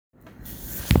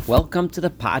Welcome to the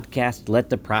podcast, Let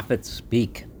the Prophets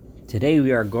Speak. Today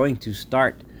we are going to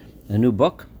start a new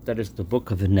book, that is the book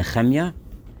of Nehemiah,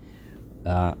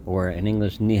 or in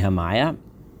English, Nehemiah.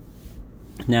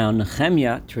 Now,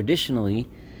 Nehemiah traditionally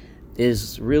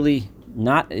is really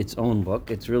not its own book,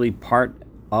 it's really part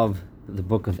of the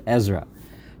book of Ezra.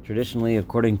 Traditionally,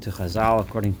 according to Chazal,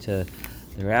 according to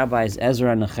the rabbis,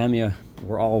 Ezra and Nehemiah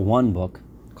were all one book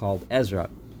called Ezra.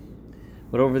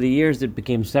 But over the years, it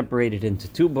became separated into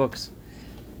two books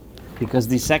because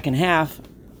the second half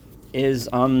is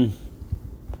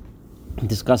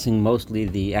discussing mostly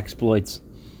the exploits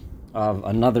of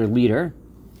another leader,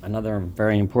 another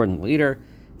very important leader,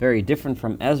 very different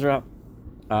from Ezra,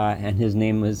 and his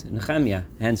name was Nehemiah,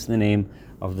 hence the name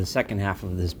of the second half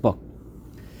of this book.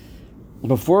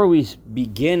 Before we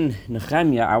begin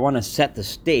Nehemiah, I want to set the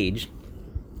stage.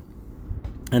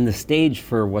 And the stage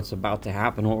for what's about to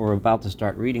happen, what we're about to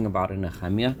start reading about in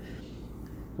Nehemiah,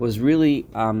 was really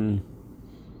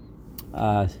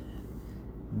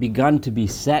begun to be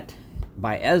set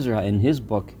by Ezra in his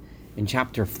book in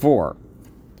chapter 4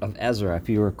 of Ezra. If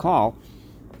you recall,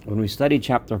 when we studied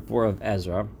chapter 4 of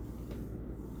Ezra,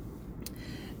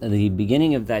 the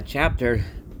beginning of that chapter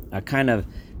kind of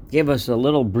gave us a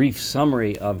little brief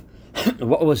summary of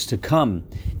what was to come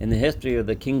in the history of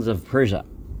the kings of Persia.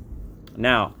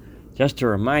 Now, just to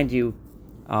remind you,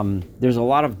 there's a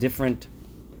lot of different,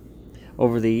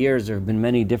 over the years, there have been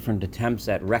many different attempts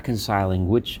at reconciling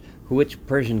which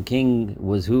Persian king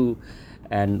was who,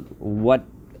 and what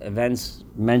events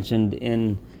mentioned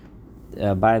in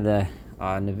by the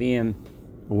Nevi'im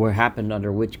were happened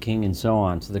under which king and so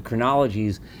on. So the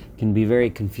chronologies can be very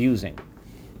confusing.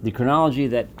 The chronology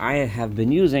that I have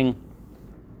been using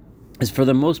is for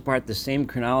the most part the same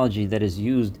chronology that is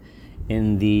used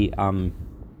in the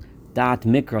Da'at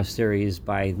Mikra series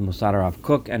by Mussar Rav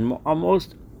Kook, and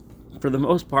for the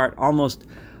most part, almost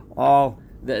all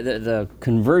the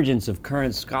convergence of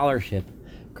current scholarship,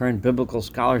 current biblical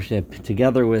scholarship,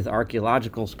 together with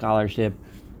archaeological scholarship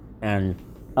and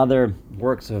other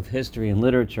works of history and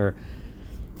literature,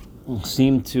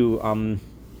 seem to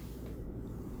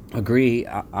agree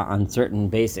on certain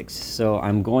basics. So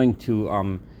I'm going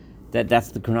to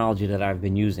that's the chronology that I've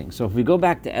been using. So if we go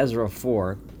back to Ezra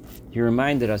 4, he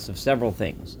reminded us of several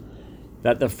things.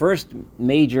 That the first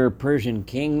major Persian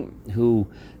king who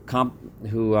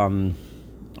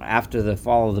after the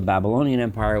fall of the Babylonian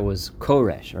Empire was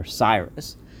Koresh, or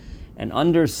Cyrus. And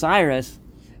under Cyrus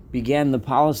began the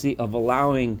policy of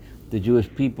allowing the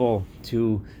Jewish people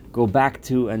to go back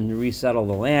to and resettle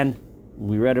the land.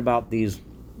 We read about this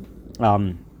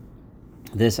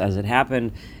as it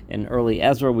happened. In early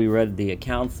Ezra, we read the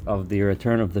accounts of the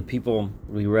return of the people.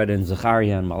 We read in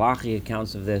Zechariah and Malachi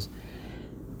accounts of this,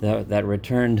 that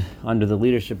returned under the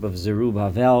leadership of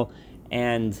Zerubbabel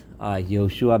and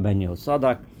Yoshua ben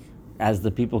Yosadak, as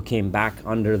the people came back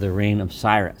under the reign of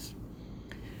Cyrus.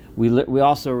 We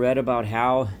also read about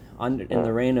how in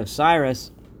the reign of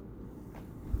Cyrus,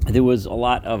 there was a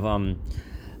lot of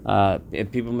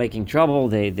people making trouble.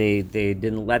 They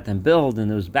didn't let them build, and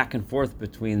there was back and forth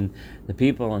between the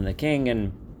people and the king,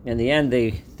 and in the end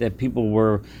the people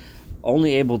were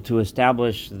only able to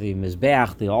establish the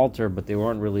Mizbeach, the altar, but they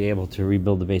weren't really able to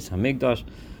rebuild the Beis HaMikdash.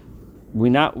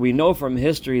 We know from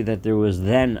history that there was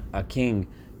then a king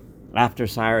after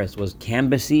Cyrus was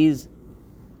Cambyses,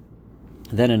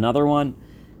 then another one,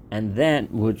 and then,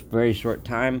 which very short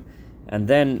time, and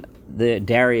then the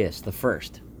Darius the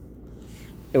first.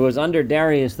 It was under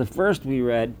Darius the first we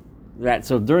read that,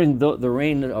 so during the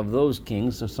reign of those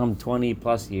kings, so some 20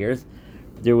 plus years,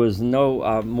 there was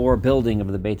no more building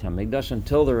of the Beit HaMikdash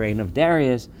until the reign of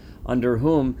Darius, under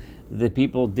whom the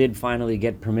people did finally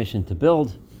get permission to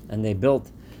build, and they built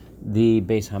the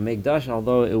Beit HaMikdash.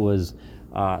 Although it was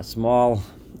a small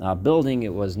building,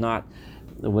 it was not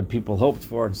what people hoped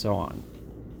for, and so on.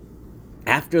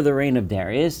 After the reign of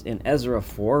Darius, in Ezra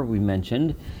 4, we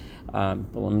mentioned,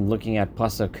 I'm looking at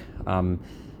Pasuk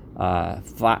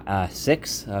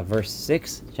 6, verse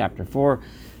 6, chapter 4.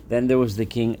 Then there was the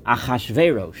king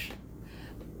Achashverosh.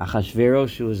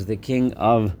 Achashverosh was the king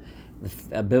of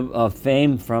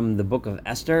fame from the book of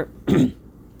Esther,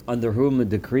 under whom a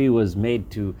decree was made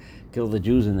to kill the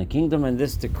Jews in the kingdom. And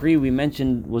this decree we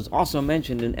mentioned was also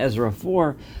mentioned in Ezra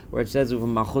 4, where it says,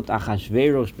 "Malchut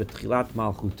Achashverosh betchilat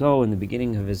malchuto," in the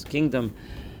beginning of his kingdom,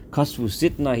 Kasvu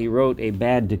Sitna, he wrote a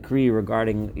bad decree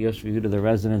regarding Yoshvi Yehuda, the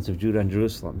residents of Judah and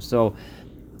Jerusalem. So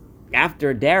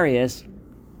after Darius,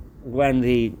 when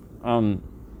the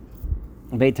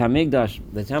Beit HaMikdash,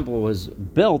 the temple, was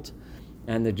built,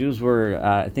 and the Jews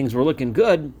were, things were looking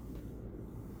good,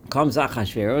 comes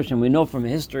Achashverosh, and we know from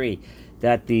history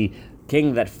that the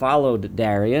king that followed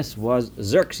Darius was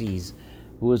Xerxes,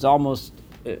 who was almost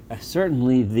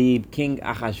certainly the King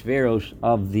Achashverosh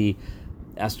of the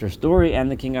Esther story,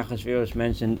 and the King Achashverosh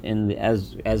mentioned in the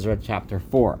Ezra chapter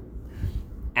 4.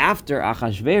 After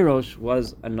Achashverosh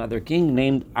was another king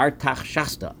named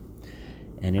Artaxerxes,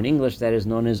 and in English that is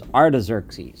known as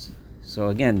Artaxerxes. So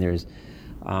again, there's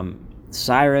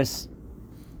Cyrus,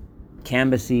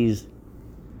 Cambyses,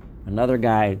 another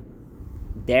guy,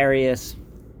 Darius,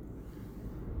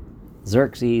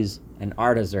 Xerxes, and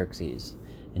Artaxerxes.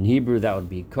 In Hebrew, that would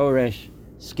be Koresh,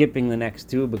 skipping the next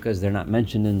two because they're not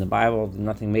mentioned in the Bible.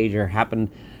 Nothing major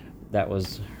happened that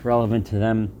was relevant to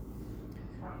them.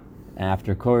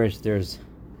 After Koresh, there's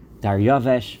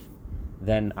Daryavesh,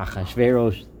 then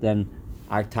Achashverosh, then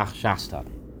Artaxerxes.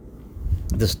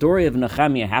 The story of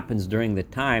Nehemiah happens during the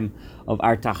time of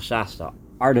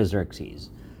Artaxerxes.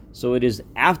 So it is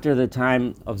after the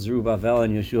time of Zerubbabel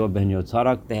and Yeshua ben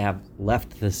Yotzadak. They have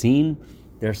left the scene.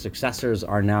 Their successors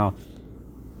are now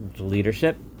the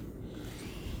leadership.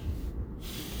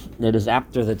 It is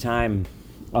after the time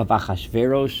of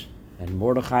Achashverosh and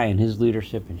Mordechai and his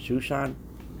leadership in Shushan.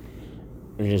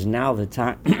 It is now the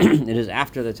time. It is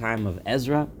after the time of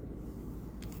Ezra,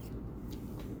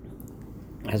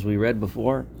 as we read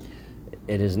before.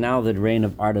 It is now the reign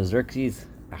of Artaxerxes,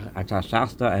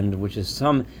 and which is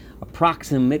some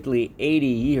approximately 80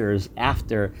 years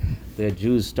after the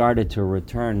Jews started to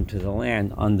return to the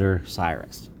land under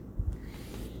Cyrus.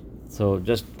 So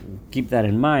just keep that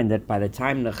in mind, that by the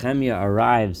time Nehemiah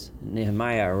arrives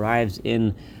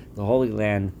in the Holy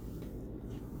Land,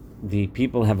 the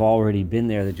people have already been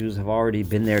there, the Jews have already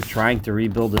been there trying to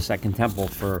rebuild the Second Temple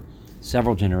for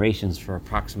several generations, for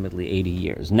approximately 80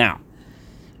 years. Now,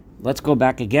 let's go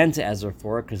back again to Ezra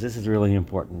 4, because this is really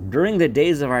important. During the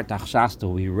days of Artaxerxes,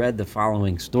 we read the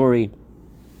following story,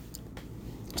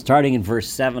 starting in verse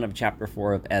 7 of chapter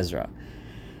 4 of Ezra,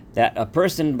 that a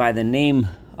person by the name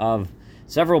of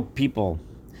several people,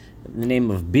 the name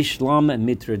of Bishlam,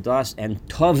 Mitridas, and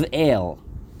Tovel.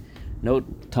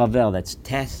 Note Tovel, that's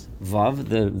Tes, Vav,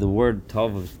 the word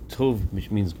Tov,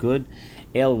 which means good,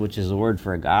 El, which is a word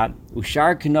for a god,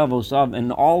 Ushar Kinavosav,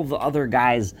 and all the other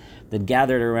guys that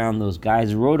gathered around those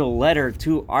guys wrote a letter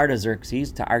to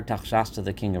Artaxerxes, to Artaxerxes,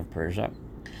 the king of Persia.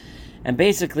 And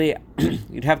basically,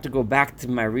 you'd have to go back to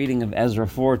my reading of Ezra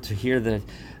 4 to hear the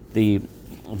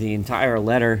entire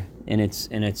letter in its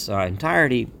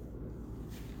entirety.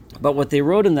 But what they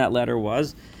wrote in that letter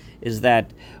is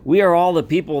that we are all the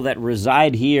people that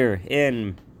reside here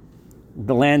in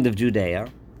the land of Judea,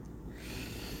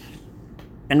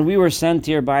 and we were sent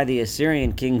here by the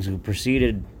Assyrian kings who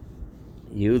preceded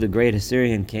you, the great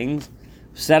Assyrian kings,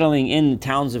 settling in the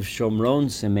towns of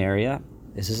Shomron, Samaria.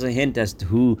 This is a hint as to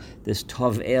who this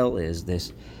Tovel is.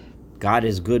 This God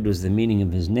is good was the meaning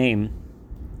of his name.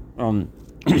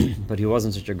 But he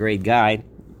wasn't such a great guy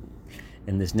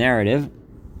in this narrative.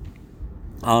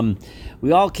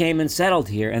 We all came and settled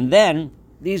here, and then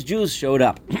these Jews showed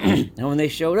up. And when they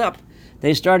showed up,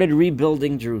 they started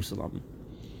rebuilding Jerusalem.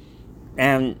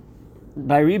 And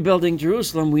by rebuilding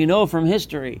Jerusalem, we know from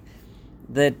history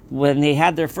that when they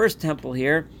had their first temple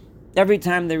here, every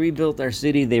time they rebuilt their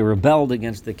city, they rebelled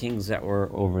against the kings that were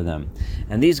over them.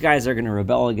 And these guys are going to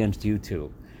rebel against you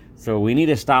too. So we need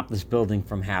to stop this building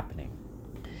from happening.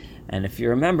 And if you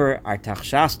remember,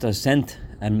 Artaxerxes sent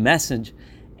a message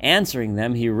answering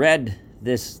them. He read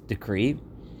this decree,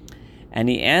 and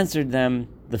he answered them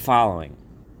the following.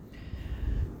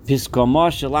 Piskomo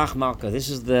Shalach Malka. This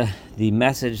is the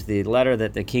message, the letter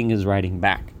that the king is writing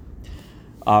back.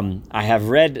 I have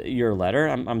read your letter.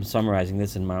 I'm summarizing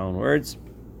this in my own words,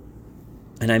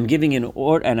 and I'm giving an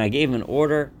order. And I gave an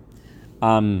order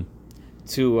to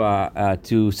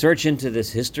search into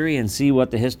this history and see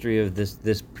what the history of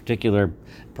this particular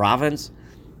province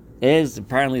is.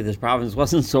 Apparently, this province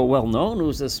wasn't so well known. It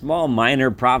was a small,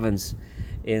 minor province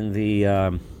in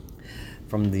the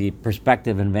from the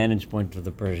perspective and vantage point of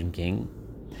the Persian king.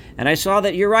 And I saw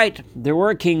that you're right. There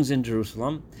were kings in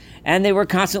Jerusalem, and they were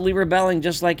constantly rebelling,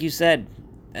 just like you said.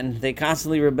 And they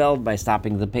constantly rebelled by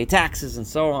stopping to pay taxes and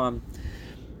so on.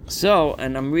 So,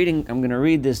 and I'm going to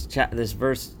read this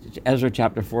verse, Ezra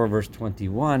chapter 4, verse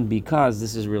 21, because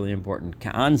this is really important.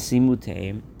 Ka'an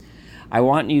simuteim. I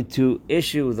want you to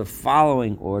issue the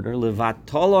following order: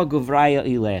 Levatolo guvraya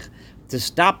ilech, to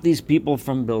stop these people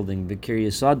from building. I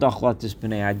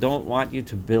don't want you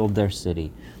to build their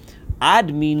city.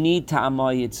 Ad mini ta'ama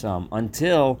yitzam,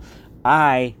 until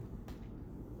I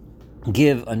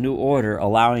give a new order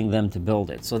allowing them to build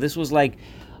it. So this was like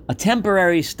a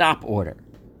temporary stop order.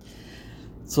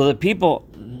 So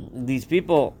these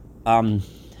people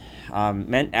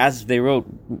meant, as they wrote,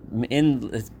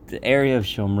 in the area of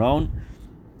Shomron,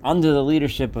 under the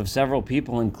leadership of several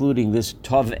people, including this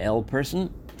Tov El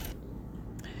person,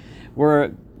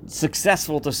 were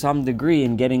successful to some degree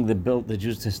in getting the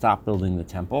Jews to stop building the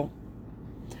temple.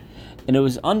 And it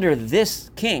was under this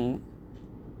king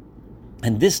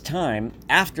and this time,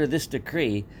 after this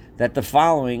decree, that the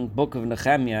following book of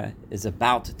Nehemiah is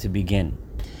about to begin.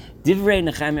 Divrei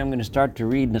Nehemiah, I'm going to start to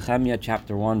read Nehemiah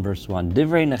chapter 1, verse 1.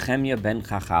 Divrei Nehemiah ben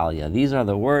Chachaliah. These are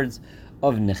the words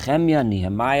of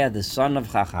Nehemiah, the son of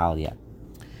Chachaliah.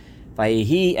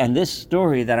 Vayehi, and this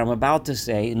story that I'm about to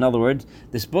say, in other words,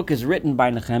 this book is written by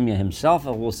Nehemiah himself,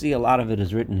 and we'll see a lot of it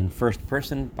is written in first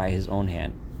person by his own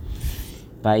hand.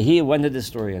 Vayehi, when did this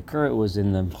story occur? It was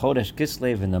in the Chodesh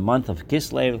Kislev, in the month of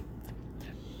Kislev.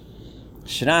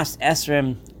 Shnas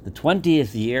Esrem, the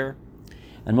 20th year,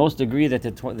 and most agree that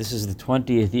this is the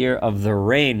 20th year of the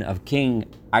reign of King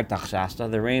Artaxerxes,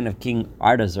 the reign of King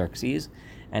Artaxerxes.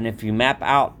 And if you map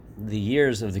out the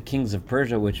years of the kings of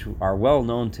Persia, which are well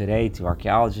known today to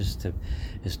archaeologists, to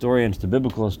historians, to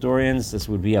biblical historians, this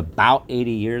would be about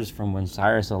 80 years from when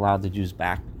Cyrus allowed the Jews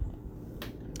back.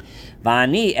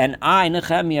 Vani, and I,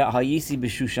 Nehemiah, Hayisi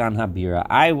b'Shushan Habira.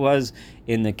 I was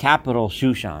in the capital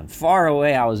Shushan. Far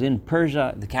away, I was in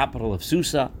Persia, the capital of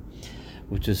Susa,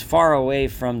 which is far away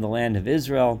from the land of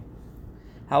Israel.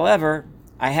 However,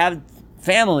 I have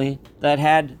family that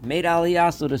had made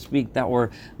aliyah, so to speak, that were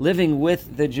living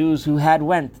with the Jews who had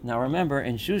went. Now remember,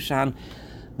 in Shushan,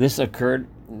 this occurred.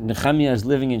 Nehemiah is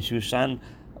living in Shushan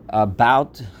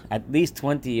about at least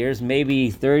 20 years, maybe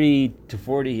 30 to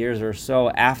 40 years or so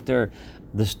after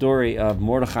the story of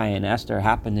Mordechai and Esther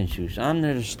happened in Shushan.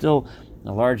 There's still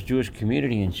a large Jewish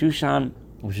community in Shushan,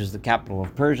 which is the capital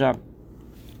of Persia.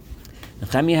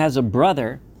 Nehemiah has a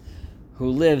brother who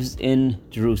lives in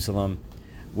Jerusalem,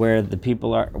 where the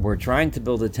people were trying to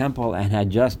build a temple and had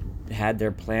just had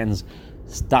their plans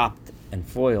stopped and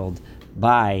foiled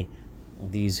by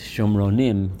these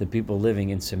Shomronim, the people living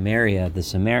in Samaria,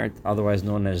 otherwise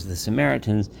known as the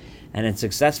Samaritans, and had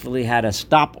successfully had a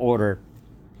stop order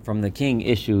from the king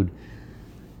issued.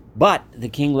 But the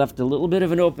king left a little bit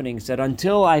of an opening, said,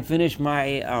 until I finish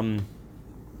my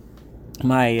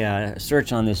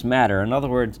search on this matter. In other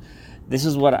words, this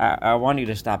is what I want you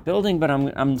to stop building, but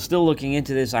I'm still looking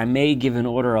into this. I may give an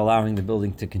order allowing the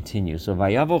building to continue. So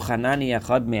Vayavo Hanani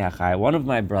Echad Me'achai, one of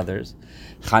my brothers,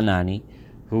 Hanani,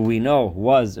 who we know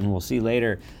was, and we'll see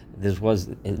later, this was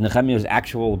Nehemiah's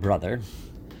actual brother,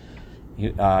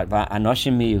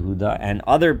 Anoshim Yehuda, and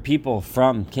other people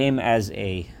came as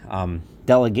a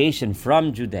delegation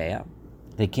from Judea.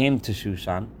 They came to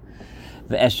Shushan.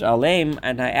 The Eshalem,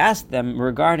 and I asked them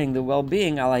regarding the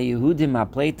well-being ala Yehudim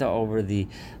Apleta, over the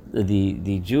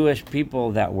Jewish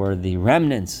people that were the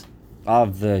remnants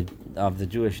of the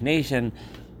Jewish nation,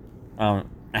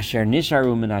 Asher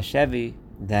Nisharu min Hashevi,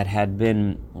 that had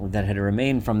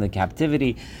remained from the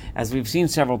captivity. As we've seen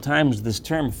several times, this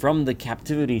term "from the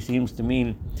captivity" seems to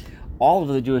mean all of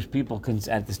the Jewish people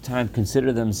at this time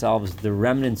consider themselves the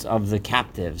remnants of the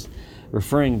captives,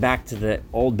 referring back to the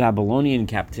old Babylonian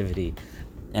captivity.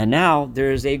 And now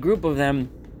there is a group of them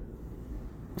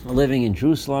living in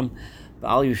Jerusalem,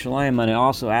 Al Yerushalayim, and I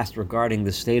also asked regarding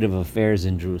the state of affairs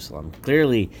in Jerusalem.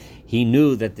 Clearly, he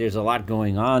knew that there's a lot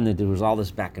going on, that there was all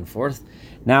this back and forth.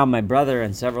 Now my brother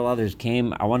and several others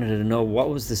came. I wanted to know what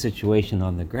was the situation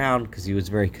on the ground, because he was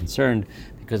very concerned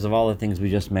because of all the things we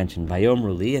just mentioned. Vayom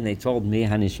Ruli, and they told me,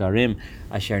 Hanisharim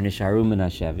Asher Nisharu min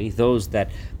Hashevi, those that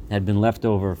had been left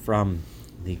over from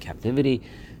the captivity,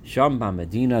 Shamba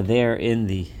Medina, there in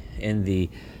the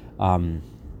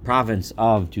province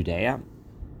of Judea,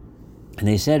 and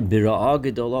they said, "Bira'ah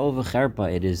gedolah u'v'cherpa."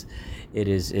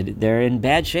 They're in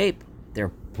bad shape. They're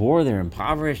poor. They're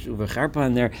impoverished. U'v'cherpa,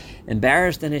 and they're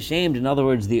embarrassed and ashamed. In other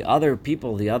words, the other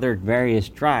people, the other various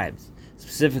tribes,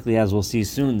 specifically, as we'll see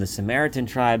soon, the Samaritan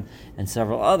tribe and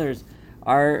several others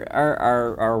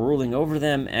are ruling over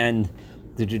them, and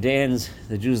the Judeans,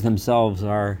 the Jews themselves,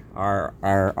 are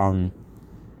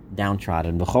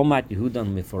downtrodden. B'chomat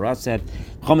Yehudan Meforaset,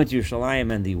 B'chomat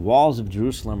Yerushalayim, and the walls of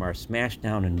Jerusalem are smashed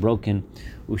down and broken.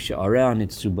 U'she'areh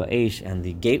nitzu ba'esh, and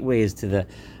the gateways to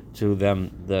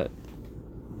them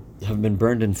have been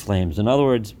burned in flames. In other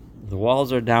words, the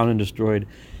walls are down and destroyed,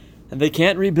 and they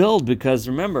can't rebuild because,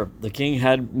 remember, the king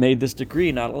had made this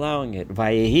decree not allowing it.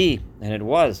 Vayehi, and it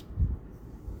was.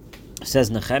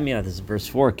 Says Nehemiah, this is verse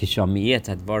 4,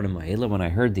 Kishamiyet advarim ha'ela, when I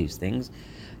heard these things,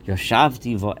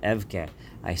 Yoshavti vo'evke,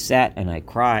 I sat and I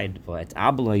cried, v'et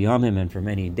abla yamim, and for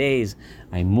many days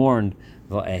I mourned,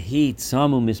 v'ehi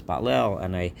tzamu mispalel,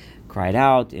 and I cried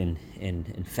out in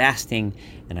fasting,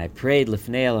 and I prayed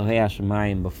lifnei Elohei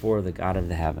Hashemayim, before the God of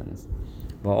the heavens.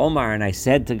 V'omar, and I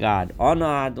said to God, Ana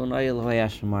Adonai Elohei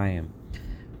Hashemayim,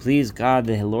 please God,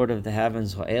 the Lord of the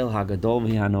heavens, Ha'el Hagadol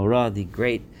v'Hanora, the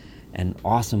great and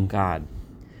awesome God.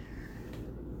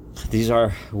 These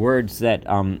are words that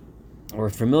we're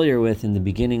familiar with in the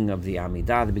beginning of the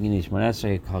Amidah, the beginning of Shemona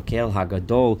Esrei, Hakel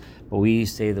Hagadol, but we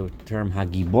say the term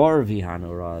Hagibor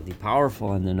v'Hanora, the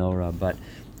powerful and the Nora. But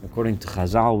according to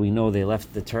Chazal, we know they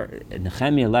left the term,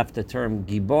 Nehemiah left the term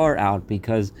Gibor out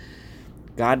because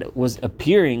God was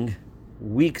appearing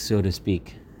weak, so to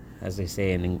speak, as they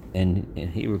say in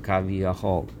Hebrew,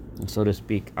 Kaviyachol, so to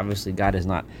speak. Obviously, God is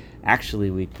not actually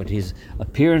weak, but his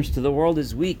appearance to the world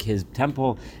is weak. His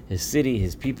temple, his city,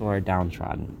 his people are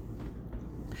downtrodden.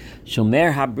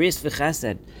 Shomer habris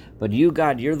v'chesed, but you,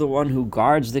 God, you're the one who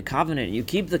guards the covenant. You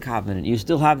keep the covenant. You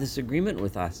still have this agreement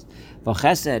with us,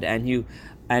 v'chesed,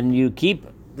 and you keep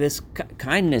this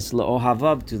kindness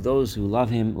le'ohavav, to those who love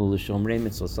him, u'l'shomrei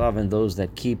mitzvosav, and those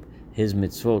that keep his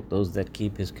mitzvot, those that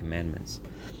keep his commandments.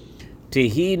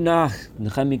 Nehemiah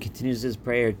continues his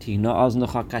prayer.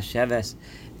 Oznecha kasheves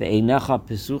ve'einecha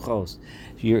pesuchos.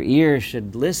 Your ears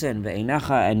should listen,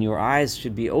 ve'einecha, and your eyes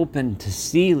should be open to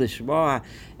see, lishmoa,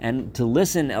 and to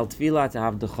listen, el tfilat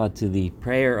avdecha, to the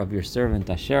prayer of your servant,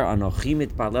 asher anochi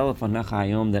mitpalel lefanecha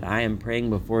hayom, that I am praying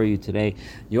before you today,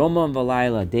 yomam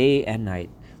v'layla, day and night,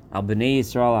 al bnei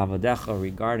Yisrael avodecha,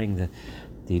 regarding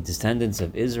the descendants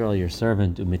of Israel, your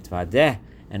servant, umitvadeh,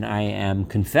 and I am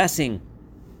confessing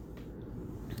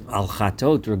al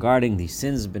chatot, regarding the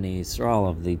sins b'nei Yisrael,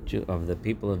 of the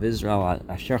people of Israel,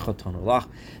 asher chatanu lach,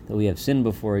 that we have sinned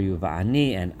before you,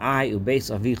 va'ani, and I,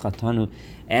 ubeis avi chatanu,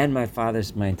 and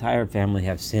my entire family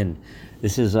have sinned.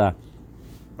 This is a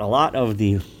lot of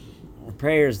the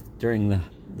prayers during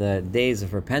the days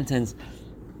of repentance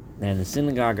and the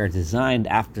synagogue are designed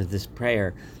after this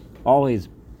prayer, always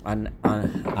anachnu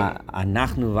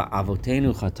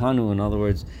va'avotenu chatanu. In other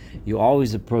words, you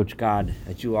always approach God,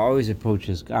 that you always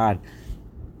approaches God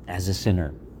as a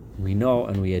sinner. We know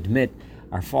and we admit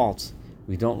our faults.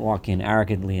 We don't walk in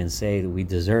arrogantly and say that we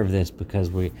deserve this because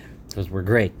we're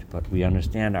great, but we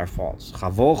understand our faults.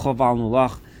 Chavol chavalnu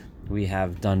lach, we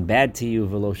have done bad to you,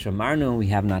 v'lo shamarnu, we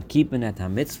have not keeping et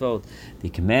ha-mitzvot, the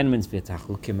commandments, v'et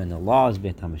ha-chukim, and the laws,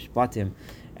 v'et ha-mishpatim,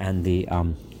 and the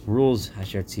rules,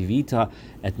 asher tzivita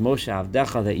et Moshe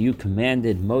avdecha, that you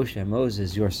commanded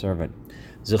Moses, your servant.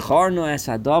 Zecharnu es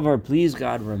hadavar, please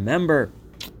God, remember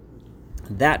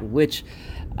that which,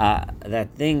 that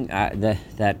thing,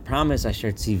 that promise,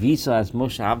 asher tzivita as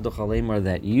Moshe avdecha lemar,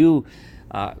 that you,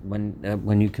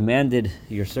 when you commanded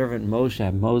your servant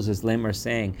Moses, lemar,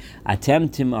 saying, Atem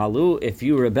timalu, if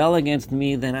you rebel against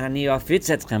me, then ani afitz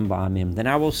etchem ba'amim, then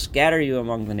I will scatter you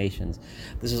among the nations.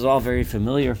 This is all very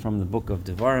familiar from the book of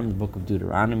Devarim, the book of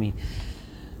Deuteronomy,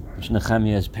 which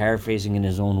Nehemiah is paraphrasing in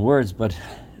his own words, but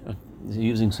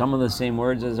using some of the same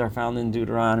words as are found in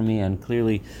Deuteronomy and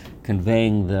clearly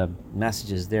conveying the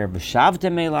messages there.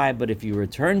 V'shavtem elai, but if you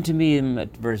return to me,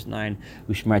 at verse 9,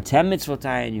 ushmartem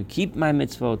mitzvotai, and you keep my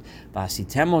mitzvot,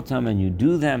 v'asitem otam, and you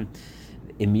do them,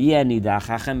 im yeh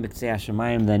nidachachem b'ktzei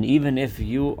hashamayim, then even if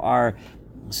you are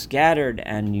scattered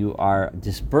and you are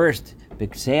dispersed,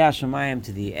 b'ktzei hashamayim,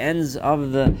 to the ends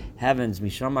of the heavens,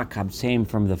 mishama kabtseim,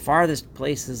 from the farthest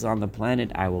places on the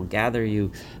planet, I will gather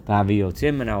you,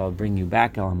 v'aviotim, and I will bring you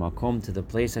back, el hamakom, to the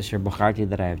place asher bacharti,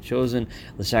 that I have chosen,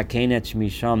 l'shakenet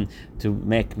shmisham, to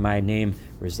make my name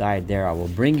reside there. I will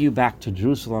bring you back to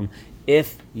Jerusalem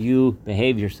if you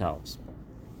behave yourselves.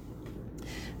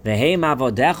 V'heim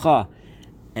avodecha,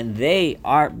 and they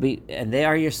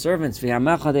are your servants.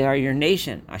 V'yamecha, they are your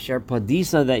nation. Asher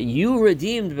padisa, that you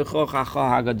redeemed b'chochacha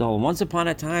hagadol. Once upon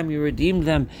a time, you redeemed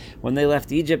them when they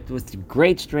left Egypt with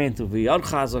great strength, v'yad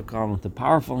chazakam, with a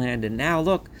powerful hand. And now,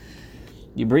 look,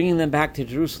 you're bringing them back to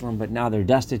Jerusalem, but now they're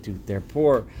destitute, they're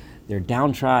poor, they're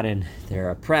downtrodden,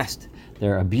 they're oppressed,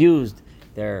 they're abused,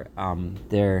 they're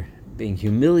being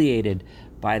humiliated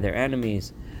by their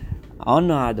enemies.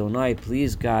 Ana Adonai,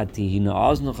 please God, tihina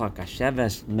oznucha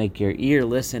kasheves, make your ear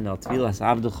listen, al tfilas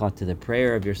avducha, to the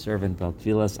prayer of your servant, al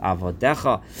tfilas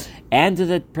avodecha, and to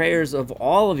the prayers of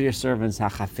all of your servants,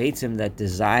 hachafetzim, that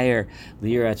desire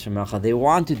lirat shemacha. They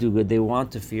want to do good, they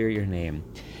want to fear your name.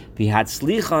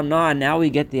 V'hatzlicha na, now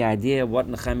we get the idea of what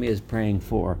Nehemiah is praying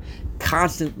for.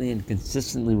 Constantly and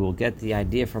consistently we'll get the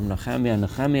idea from Nehemiah.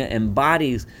 Nehemiah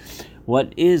embodies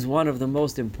what is one of the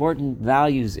most important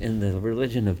values in the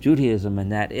religion of Judaism,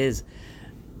 and that is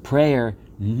prayer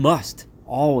must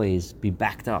always be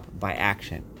backed up by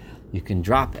action. You can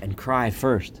drop and cry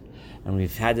first. And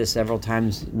we've had this several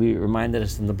times. We reminded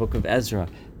us in the book of Ezra,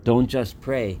 don't just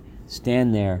pray,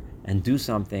 stand there and do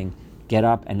something, get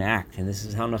up and act. And this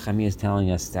is how Nehemiah is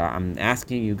telling us that I'm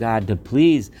asking you, God, to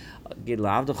please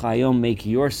make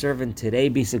your servant today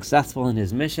be successful in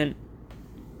his mission,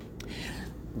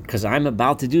 because I'm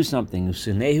about to do something.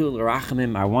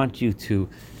 I want you to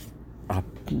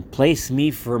place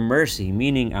me for mercy,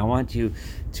 meaning I want you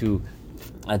to,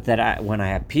 when I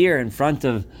appear in front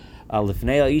of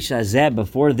Lifnei Isha Zeh,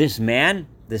 before this man,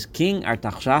 this king,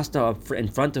 Artaxerxes, in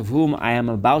front of whom I am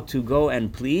about to go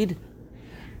and plead,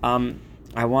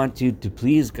 I want you to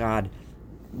please, God,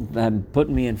 put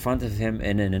me in front of him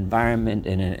in an environment,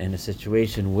 in a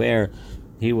situation where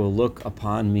he will look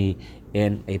upon me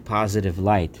in a positive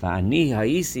light.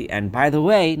 And by the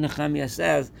way, Nehemiah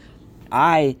says,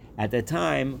 I, at the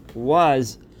time,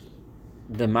 was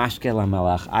the Mashke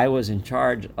Lamelech. I was in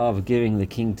charge of giving the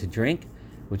king to drink,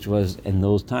 which was in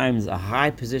those times a high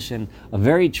position, a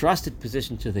very trusted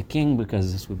position to the king,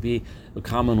 because this would be a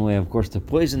common way, of course, to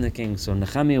poison the king. So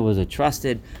Nehemiah was a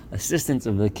trusted assistant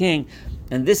of the king,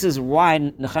 and this is why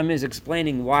Nehemiah is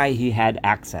explaining why he had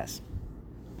access.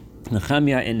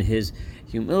 Nehemiah, in his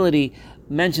humility,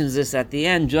 mentions this at the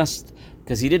end just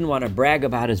because he didn't want to brag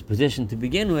about his position to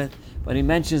begin with, but he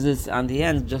mentions this on the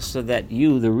end just so that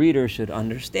you, the reader, should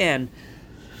understand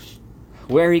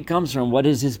where he comes from, what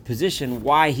is his position,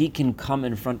 why he can come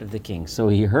in front of the king. So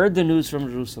he heard the news from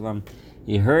Jerusalem.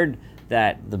 He heard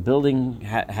that the building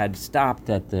had stopped,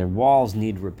 that the walls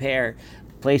need repair,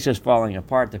 the place is falling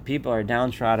apart, the people are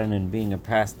downtrodden and being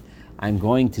oppressed. I'm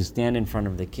going to stand in front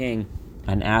of the king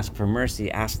and ask for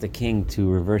mercy, ask the king to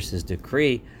reverse his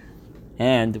decree.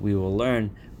 And we will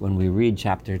learn when we read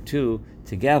chapter 2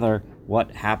 together what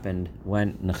happened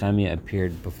when Nehemiah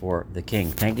appeared before the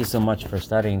king. Thank you so much for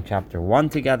studying chapter 1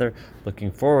 together.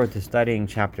 Looking forward to studying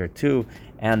chapter 2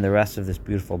 and the rest of this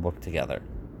beautiful book together.